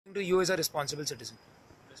To you as a responsible citizen?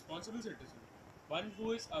 Responsible citizen, one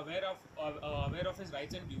who is aware of his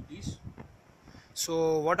rights and duties.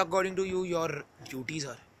 So, what according to you your duties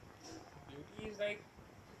are? Duty is like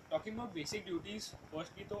talking about basic duties.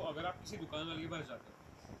 Firstly तो अगर आप किसी दुकान वाले के पास जाते हो,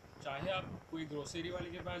 चाहे आप कोई ग्रोसरी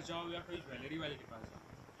वाले के पास जाओ या कोई ज्वेलरी वाले के पास जाओ,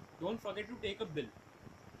 don't forget to take a bill.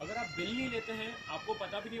 अगर आप बिल नहीं लेते हैं, आपको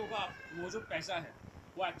पता भी नहीं होगा आप वो जो पैसा है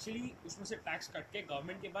वो एक्चुअली उसमें से टैक्स कट के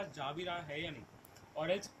गवर्नमेंट के पास जा भी रहा है या नहीं,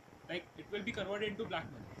 और else like it will be converted into black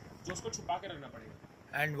money जो उसको छुपा के रखना पड़ेगा.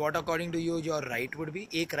 And what according to you your right would be?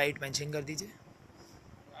 एक right mention कर दीजिए.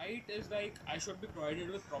 Right is like I should be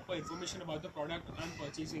provided with proper information about the product I'm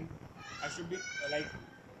purchasing. I should be like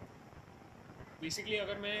basically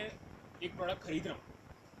अगर मैं एक product खरीद रहा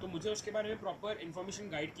हूँ तो मुझे उसके बारे में प्रॉपर इन्फॉर्मेशन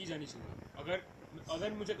गाइड की जानी चाहिए.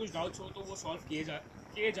 अगर मुझे कुछ डाउट्स हो तो वो सॉल्व किए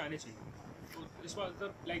जाने चाहिए. तो this was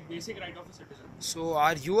the like basic right of a citizen. So,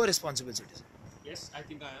 are you a responsible citizen? Yes, I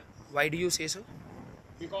think I am. Why do you say so?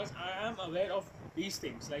 Because I am aware of these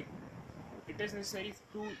things. Like it is necessary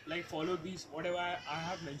to like follow these whatever I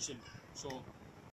have mentioned. So